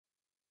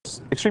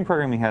extreme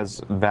programming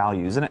has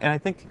values, and I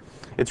think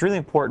it's really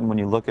important when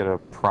you look at a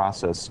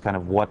process, kind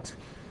of what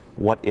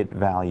it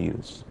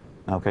values.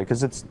 Okay,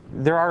 because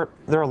there are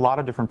a lot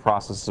of different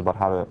processes about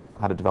how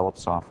to develop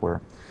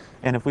software,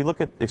 and if we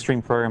look at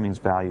extreme programming's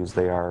values,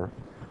 they are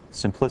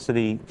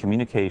simplicity,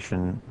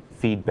 communication,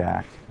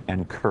 feedback,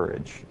 and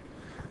courage.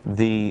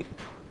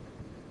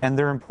 And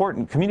they're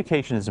important.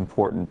 Communication is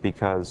important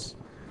because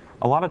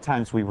a lot of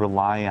times we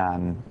rely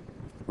on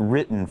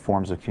written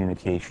forms of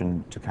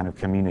communication to kind of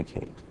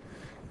communicate.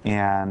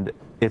 And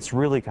it's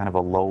really kind of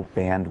a low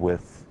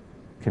bandwidth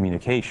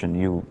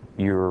communication.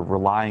 You're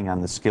relying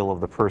on the skill of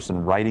the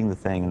person writing the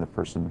thing and the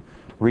person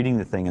reading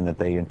the thing, and that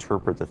they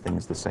interpret the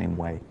things the same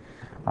way.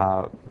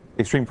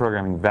 Extreme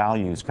programming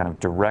values kind of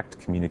direct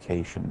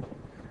communication.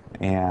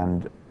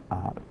 And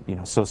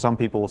so some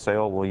people will say,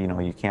 oh, well,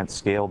 you can't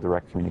scale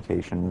direct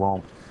communication.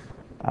 Well,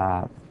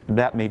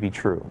 that may be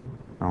true.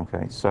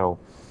 Okay, so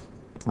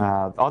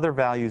other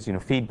values,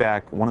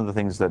 feedback. One of the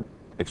things that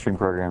extreme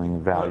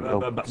programming value.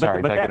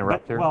 Sorry, did I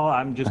interrupt here? Well,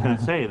 I'm just going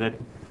to say that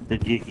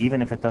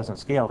even if it doesn't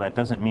scale, that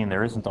doesn't mean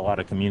there isn't a lot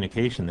of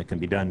communication that can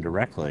be done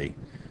directly.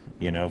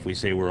 If we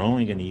say we're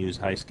only going to use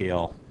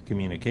high-scale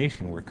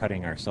communication, we're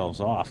cutting ourselves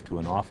off to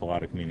an awful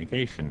lot of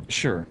communication.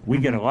 Sure. We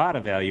get a lot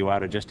of value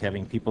out of just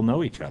having people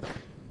know each other.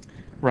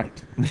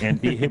 Right.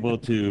 And be able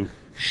to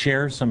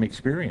share some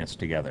experience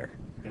together.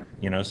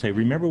 Yeah. Say,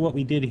 remember what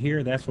we did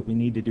here? That's what we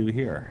need to do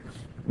here.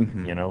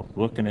 Mm-hmm.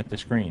 Looking at the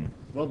screen.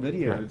 Well,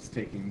 video is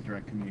taking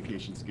direct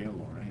communication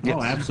scalable, right? Yes.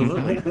 Oh,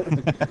 absolutely.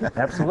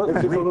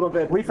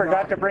 Absolutely. We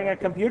forgot to bring a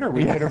computer.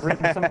 We could have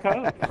written some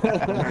code.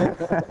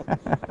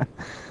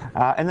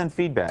 And then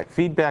feedback.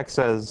 Feedback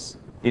says,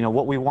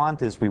 what we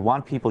want is we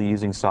want people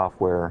using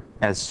software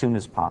as soon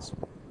as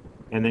possible.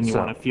 And then you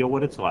want to feel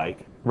what it's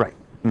like. Right.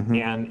 Mm-hmm.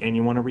 And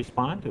you want to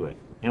respond to it.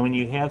 And when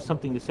you have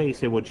something to say, you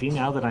say, well, gee,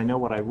 now that I know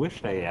what I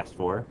wished I asked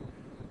for,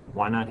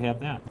 why not have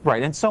that?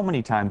 Right, and so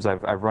many times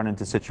I've run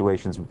into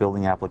situations of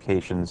building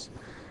applications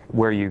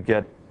where you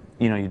get,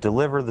 you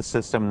deliver the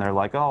system and they're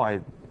like,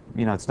 oh,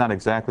 it's not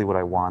exactly what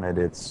I wanted.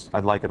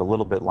 I'd like it a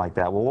little bit like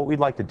that. Well, what we'd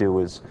like to do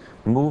is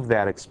move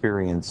that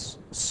experience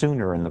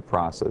sooner in the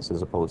process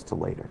as opposed to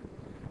later,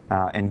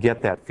 and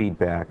get that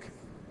feedback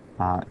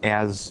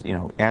as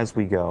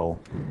we go,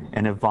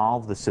 and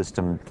evolve the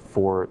system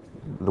for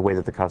the way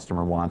that the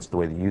customer wants, the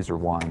way the user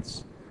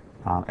wants,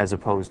 as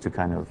opposed to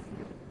kind of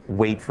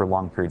wait for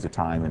long periods of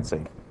time and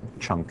say,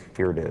 chunk,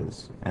 here it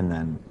is, and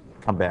then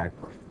come back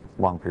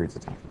long periods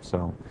of time.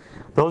 So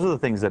those are the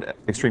things that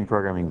extreme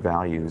programming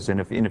values.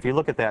 And if you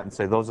look at that and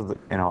say, those are the,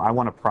 I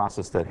want a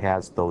process that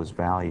has those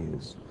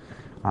values.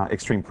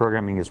 Extreme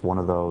programming is one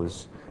of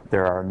those.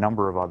 There are a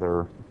number of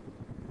other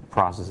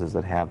processes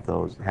that have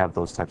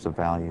those types of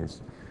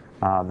values.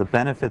 The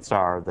benefits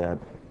are that,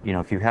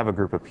 if you have a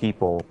group of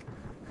people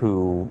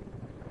who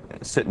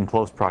sit in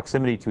close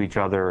proximity to each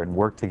other and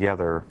work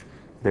together,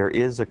 there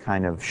is a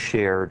kind of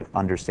shared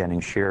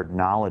understanding, shared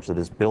knowledge that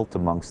is built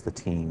amongst the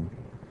team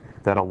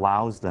that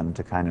allows them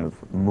to kind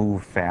of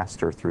move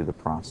faster through the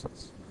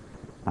process.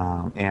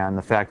 And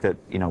the fact that,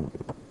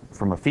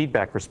 from a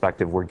feedback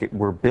perspective,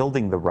 we're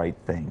building the right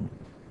thing,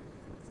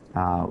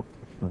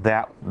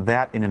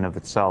 that in and of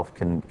itself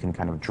can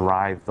kind of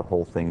drive the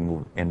whole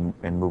thing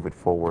and move it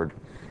forward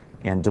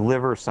and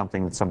deliver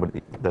something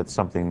that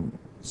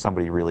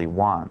somebody really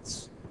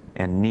wants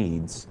and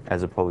needs,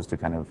 as opposed to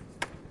kind of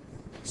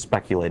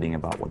speculating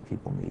about what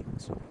people need and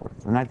so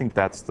forth. And I think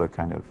that's the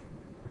kind of,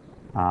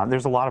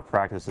 there's a lot of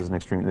practices in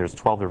extreme, there's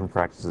 12 different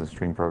practices in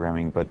extreme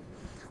programming, but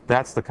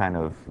that's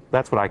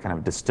what I kind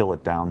of distill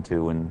it down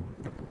to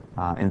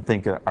and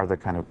think are the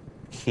kind of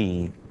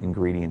key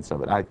ingredients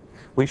of it.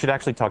 We should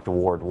actually talk to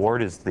Ward.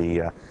 Ward is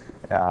the,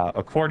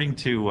 according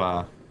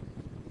to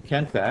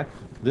Ken Fack,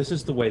 this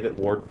is the way that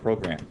Ward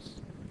programs.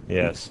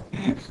 Yes.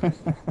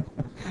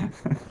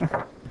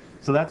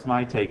 So that's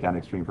my take on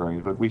extreme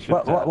programming, but we should...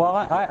 Well,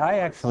 I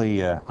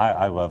actually,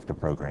 I love to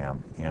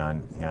program,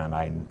 and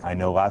I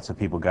know lots of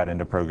people got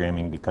into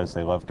programming because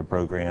they love to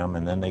program,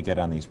 and then they get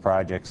on these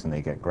projects and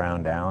they get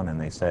ground down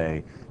and they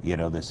say,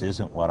 this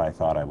isn't what I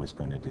thought I was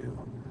going to do,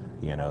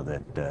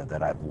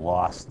 that I've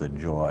lost the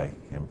joy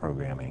in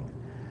programming.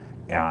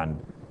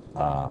 And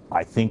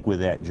I think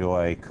with that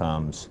joy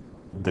comes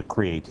the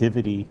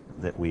creativity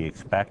that we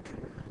expect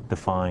to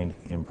find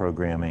in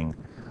programming,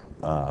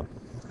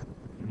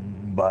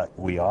 but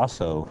we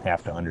also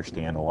have to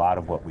understand a lot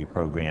of what we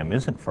program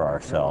isn't for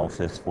ourselves,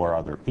 it's for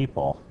other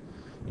people.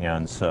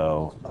 And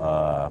so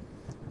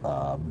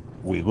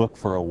we look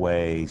for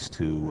ways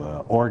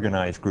to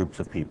organize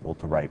groups of people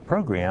to write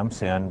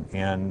programs, and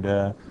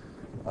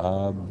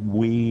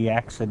we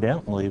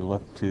accidentally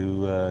looked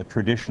to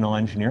traditional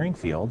engineering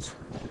fields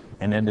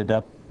and ended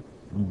up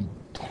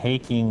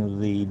taking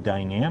the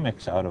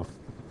dynamics out of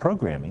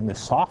programming, the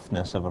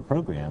softness of a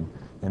program,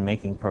 and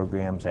making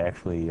programs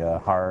actually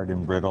hard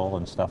and brittle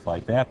and stuff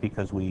like that,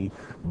 because we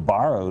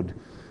borrowed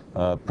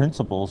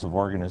principles of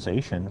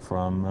organization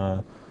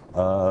from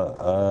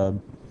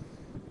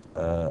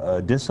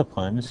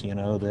disciplines,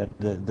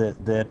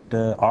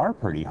 that are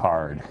pretty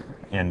hard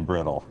and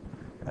brittle.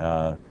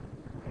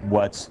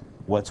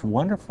 What's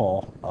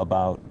wonderful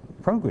about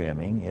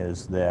programming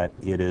is that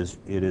it is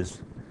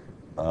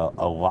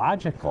a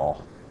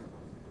logical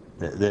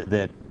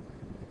that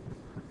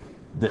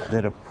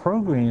a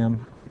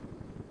program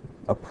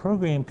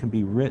can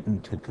be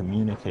written to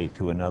communicate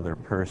to another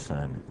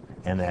person,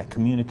 and that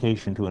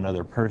communication to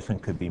another person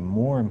could be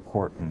more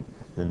important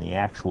than the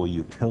actual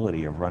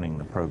utility of running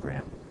the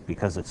program,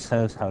 because it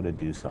says how to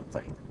do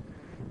something.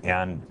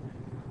 And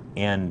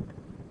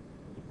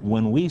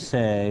when we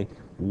say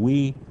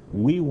we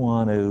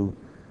want to,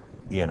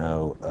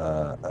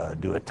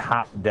 do a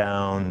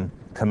top-down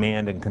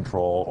command and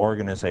control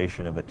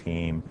organization of a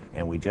team,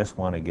 and we just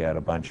want to get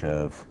a bunch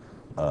of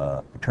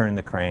turn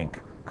the crank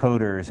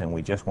coders, and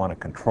we just want to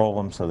control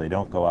them so they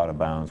don't go out of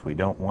bounds. We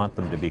don't want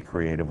them to be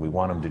creative. We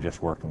want them to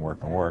just work and work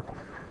and work.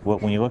 Well,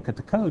 when you look at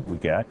the code we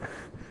get,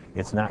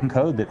 it's not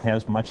code that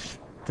has much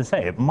to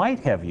say. It might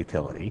have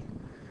utility.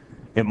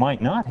 It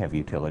might not have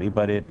utility,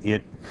 but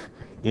it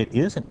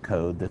isn't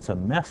code that's a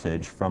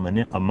message from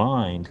a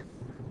mind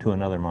to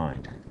another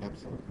mind.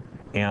 Absolutely.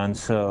 And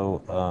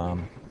so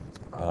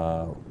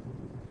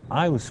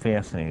I was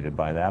fascinated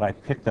by that. I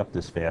picked up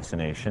this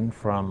fascination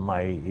from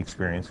my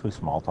experience with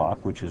Smalltalk,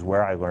 which is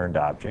where I learned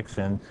objects,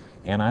 and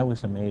I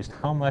was amazed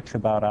how much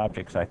about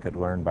objects I could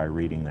learn by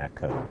reading that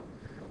code.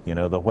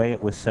 The way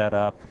it was set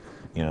up,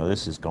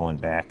 this is going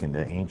back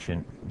into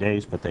ancient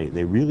days, but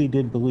they really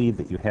did believe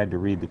that you had to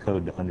read the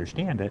code to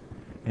understand it,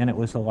 and it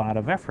was a lot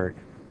of effort.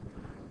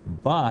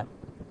 But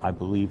I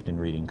believed in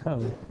reading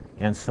code,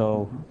 and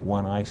so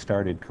when I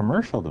started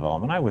commercial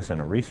development, I was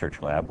in a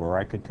research lab where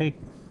I could take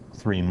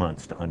 3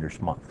 months to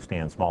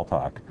understand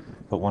Smalltalk.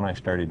 But when I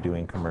started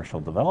doing commercial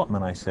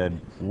development, I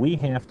said, we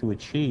have to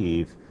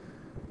achieve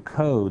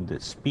code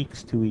that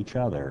speaks to each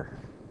other,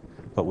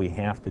 but we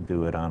have to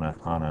do it on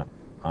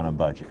a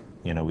budget.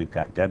 We've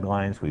got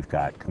deadlines, we've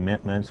got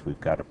commitments,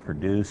 we've got to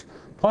produce,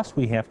 plus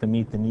we have to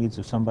meet the needs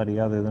of somebody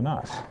other than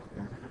us.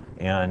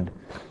 And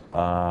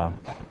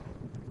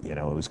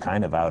it was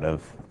kind of out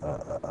of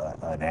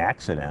an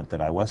accident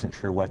that I wasn't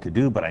sure what to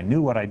do, but I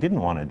knew what I didn't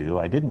want to do.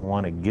 I didn't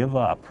want to give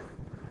up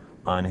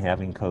on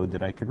having code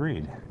that I could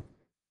read.